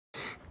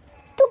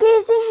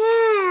कैसे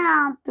हैं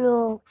आप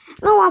लोग?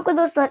 मैं हूँ आपका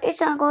दोस्त सर इस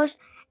चैनल का होस्ट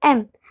एम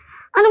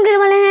और हम खेलने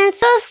वाले हैं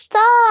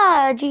सस्ता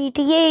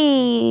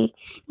GTA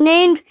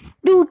named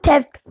Do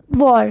Theft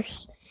Wars.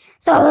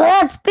 So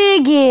let's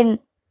begin.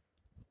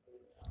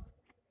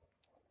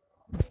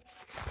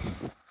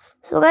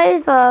 So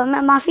guys,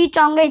 मैं माफ़ी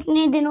चाहूँगा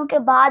इतने दिनों के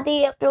बाद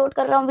ही अपलोड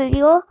कर रहा हूँ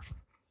वीडियो।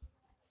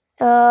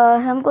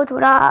 हमको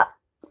थोड़ा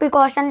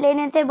प्रिकॉशन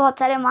लेने थे, बहुत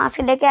सारे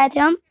मास्क लेके आए थे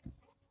हम,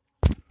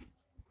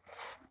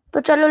 तो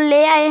चलो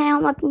ले आए हैं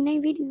हम अपनी नई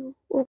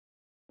वीडियो।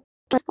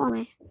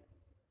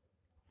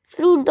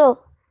 फ्रूट दो,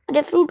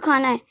 अरे फ्रूट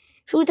खाना है,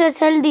 फ्रूट है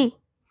हेल्दी।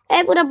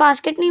 पूरा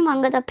बास्केट नहीं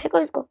मांगा था, फेंको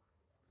इसको।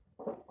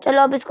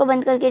 चलो अब इसको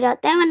बंद करके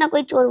जाते हैं वरना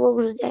कोई चोर वो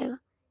घुस जाएगा।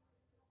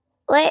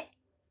 ओए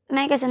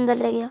मैं कैसे अंदर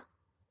ले गया?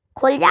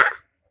 खुल जा,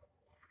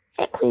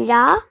 खुल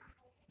जा।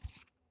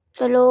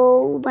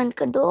 चलो बंद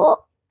कर दो।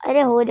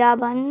 अरे हो जा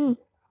बंद,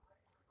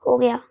 हो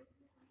गया।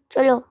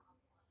 चलो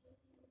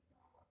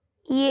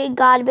ये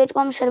गार्बेज को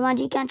हम शर्मा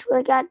जी के यहाँ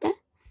छोड़ के आते हैं।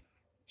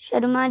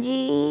 शर्मा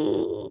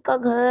जी का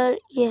घर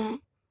ये है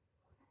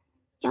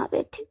यहाँ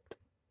पे, ठीक।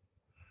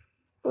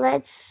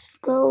 Let's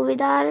go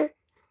with our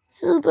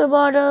super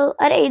bottle.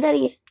 अरे इधर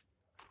ये।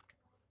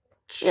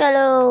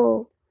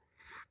 चलो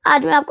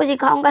आज मैं आपको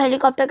सिखाऊंगा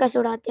हेलीकॉप्टर कैसे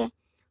उड़ाते हैं।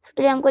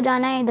 उसके लिए हमको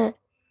जाना है इधर।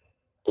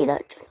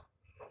 इधर चलो,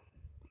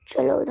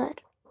 चलो उधर।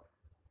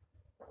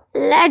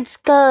 Let's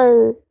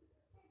go,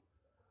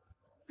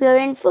 we are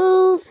in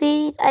full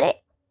speed. अरे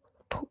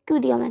ठोक क्यों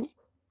दिया मैंने?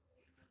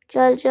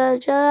 चल चल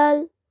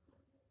चल,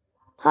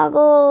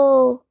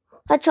 भागो।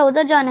 अच्छा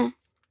उधर जाना है।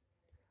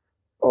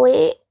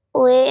 ओए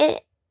ओए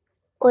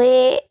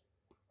ओए,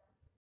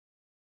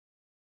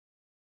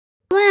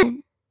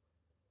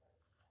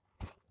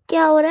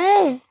 क्या हो रहा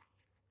है?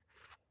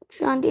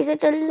 शांति से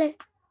चल ले,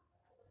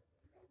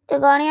 तो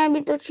गाड़ियां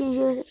भी तो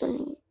चीजों से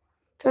चलनी है।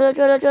 चलो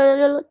चलो चलो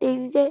चलो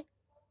तेजी से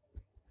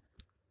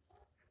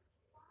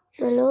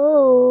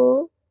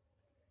चलो।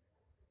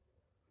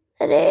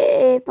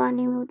 अरे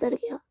पानी में उतर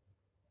गया।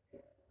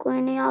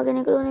 कोई नहीं, आगे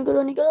निकलो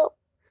निकलो निकलो,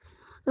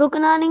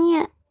 रुकना नहीं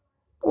है।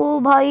 ओ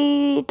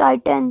भाई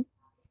टाइटन,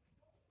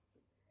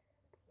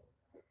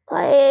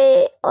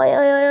 ओए ओए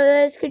ओए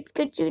ओए, स्किट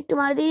स्किट स्किट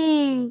मार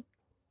दी।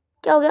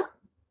 क्या हो गया?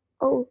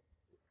 ओ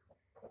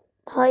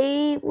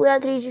भाई पूरा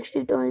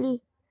 360 टर्न ली।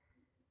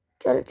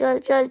 चल चल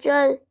चल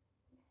चल,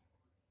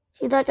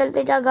 सीधा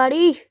चलते जा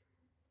गाड़ी।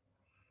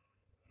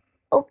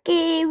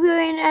 Okay we are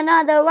in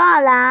another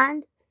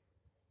island.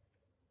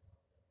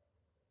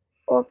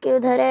 Okay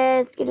उधर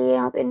है, इसके लिए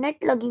यहाँ पे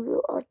नेट लगी हुई।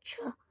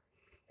 अच्छा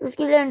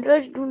उसके लिए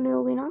एंट्रेंस ढूंढनी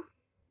होगी ना।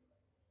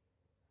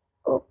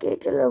 ओके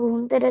चलो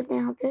घूमते रहते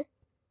हैं यहाँ पे।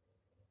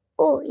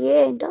 ओ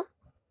ये इंटा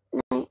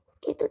नहीं,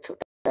 ये तो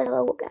छोटा सा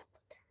वो क्या।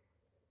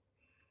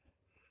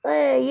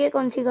 अरे ये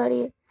कौन सी गाड़ी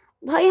है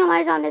भाई?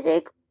 हमारे सामने से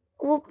एक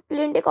वो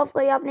प्लेन टेक ऑफ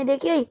करी, आपने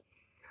देखी है?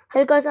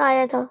 हल्का सा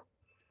आया था।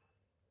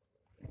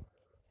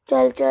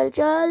 चल चल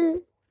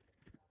चल,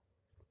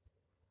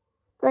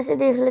 वैसे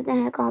देख लेते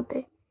हैं कहाँ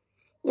पे।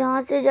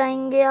 यहाँ से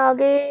जाएंगे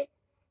आगे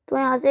तो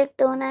यहाँ से एक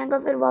टर्न आएगा,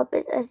 फिर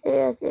वापस ऐसे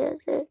ऐसे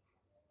ऐसे।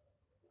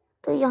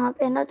 तो यहाँ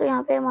पे है ना, तो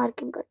यहाँ पे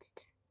मार्किंग कर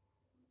देते हैं।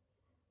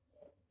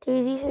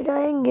 तेजी से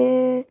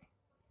जाएंगे।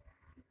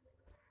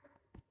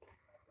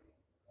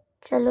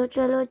 चलो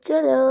चलो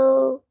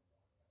चलो,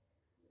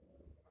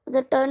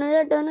 उधर टर्न हो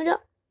जा, टर्न हो जा।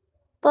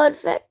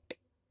 परफेक्ट।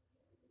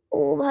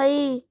 ओ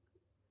भाई,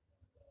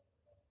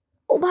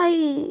 ओ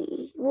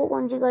भाई वो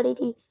कौन सी गाड़ी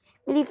थी?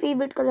 मेरी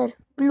फेवरेट कलर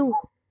ब्लू।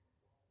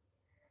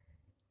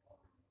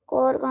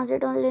 और कहाँ से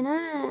टर्न लेना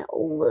है?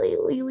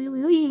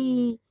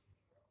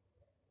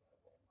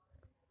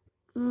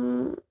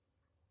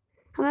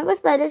 हमें बस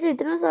पहले से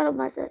इतना सारा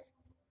मजा है।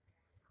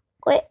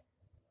 ओए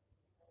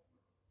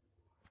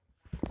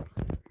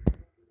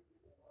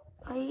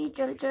भाई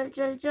चल चल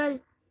चल चल,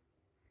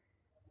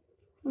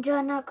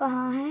 जाना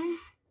कहाँ है?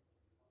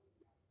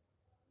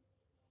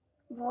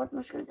 बहुत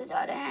मुश्किल से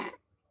जा रहे हैं।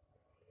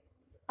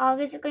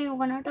 आगे से कहीं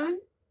होगा ना टर्न।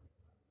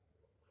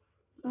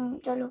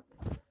 चलो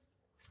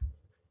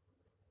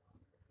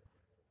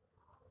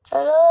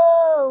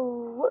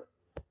चलो,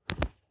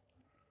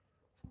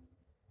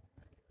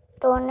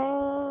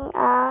 टर्निंग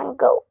एंड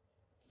गो।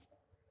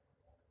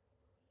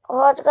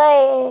 पहुंच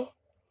गए।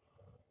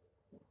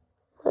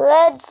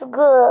 लेट्स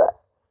गो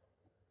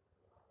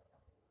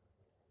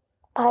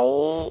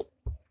भाई,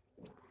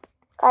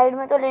 साइड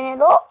में तो लेने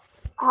दो।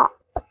 हाँ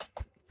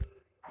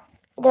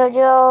इधर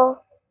जाओ,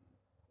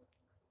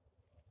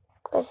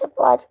 कैसे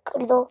पार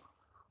कर दो।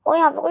 ओ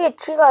यहाँ पे कोई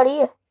अच्छी गाड़ी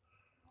है,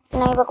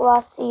 नहीं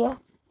बकवास सी है।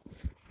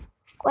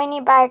 कोई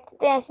नहीं,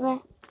 बैठते हैं इसमें।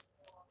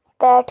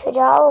 बैठ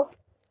जाओ।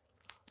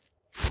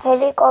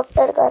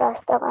 हेलीकॉप्टर का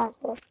रास्ता कहाँ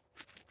से है?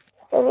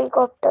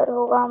 हेलीकॉप्टर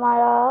होगा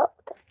हमारा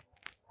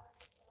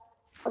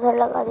उधर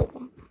लगा देते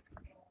हैं।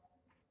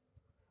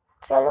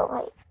 चलो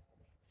भाई।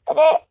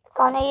 अरे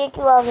सामने ये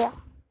क्यों आ गया?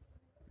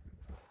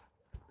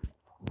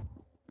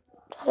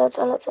 चलो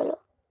चलो चलो,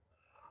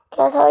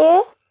 कैसा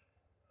ये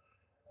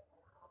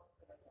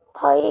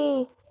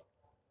भाई?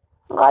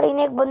 गाड़ी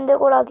ने एक बंदे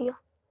को उड़ा दिया।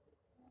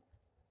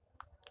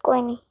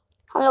 कोई नहीं,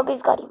 हम लोग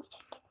इस गाड़ी में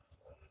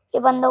जाएंगे। ये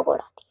बंदों को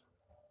उड़ाती है।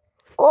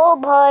 ओ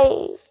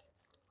भाई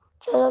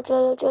चलो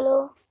चलो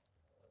चलो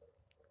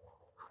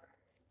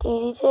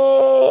तेजी से।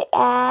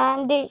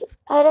 एंड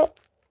अरे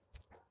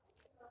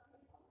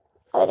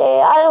अरे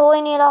यार हो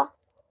ही नहीं रहा।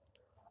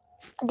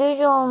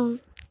 डिजूम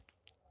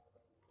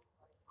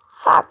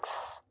हैक्स।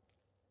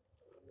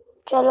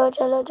 चलो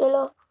चलो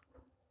चलो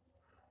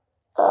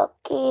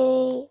ओके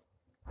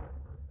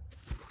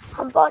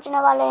हम पहुंचने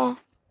वाले हैं।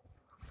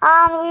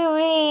 And we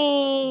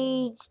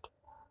reached.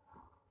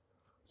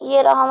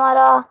 ये रहा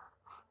हमारा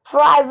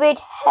प्राइवेट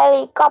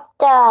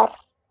हेलीकॉप्टर।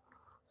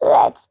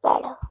 Let's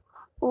pedal.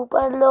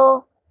 ऊपर लो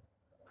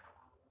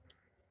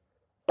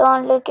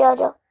टर्न लेके आ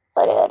जाओ।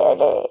 अरे अरे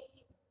अरे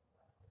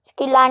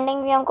इसकी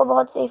लैंडिंग भी हमको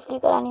बहुत सेफली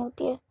करानी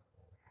होती है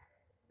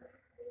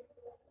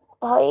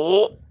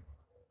भाई।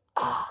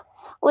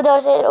 उधर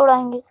से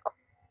उड़ाएंगे इसको।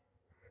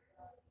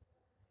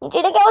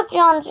 नीचे लेके आओ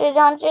ध्यान से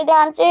ध्यान से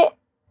ध्यान से।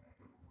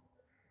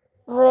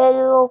 वेल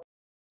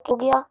हो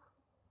गया।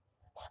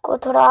 इसको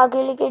थोड़ा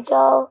आगे लेके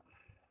जाओ।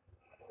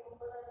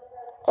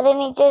 अरे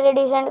नीचे से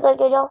डिसेंड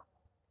करके जाओ।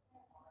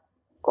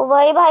 ओ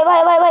भाई भाई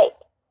भाई भाई भाई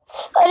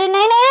अरे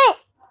नहीं नहीं नहीं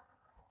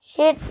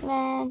शिट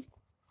मैन।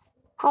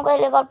 हमको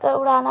हेलीकॉप्टर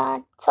उड़ाना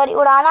सॉरी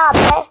उड़ाना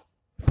आता है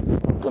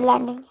कि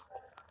लैंडिंग।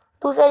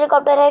 दूसरा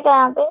हेलीकॉप्टर है क्या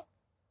यहाँ पे?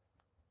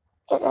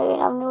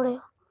 लेकिन अब नहीं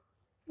उड़ेगा।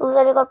 दूसरा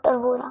हेलीकॉप्टर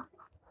हो रहा।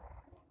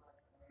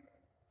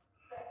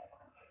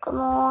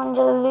 कम ऑन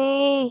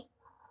जल्दी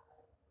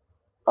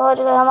पहुंच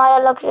गए। हमारा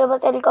लक्ष्य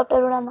बस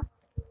हेलीकॉप्टर उड़ाना।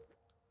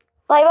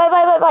 भाई भाई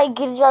भाई भाई भाई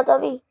गिर जाता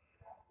भी।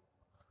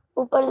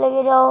 ऊपर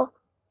लेके जाओ।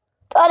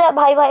 अरे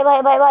भाई भाई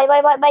भाई भाई भाई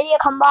भाई भाई भाई ये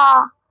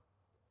खंबा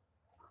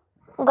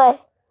गए।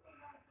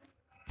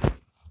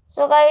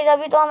 सो गाइस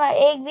अभी तो हम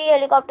एक भी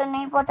हेलीकॉप्टर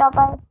नहीं पहुंचा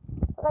पाए।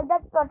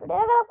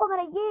 अगर आपको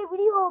मेरा ये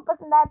वीडियो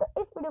पसंद आया तो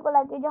इस वीडियो को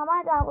लाइक कीजिए,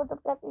 हमारे चैनल को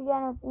सब्सक्राइब कीजिए।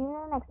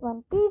 Next one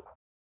piece.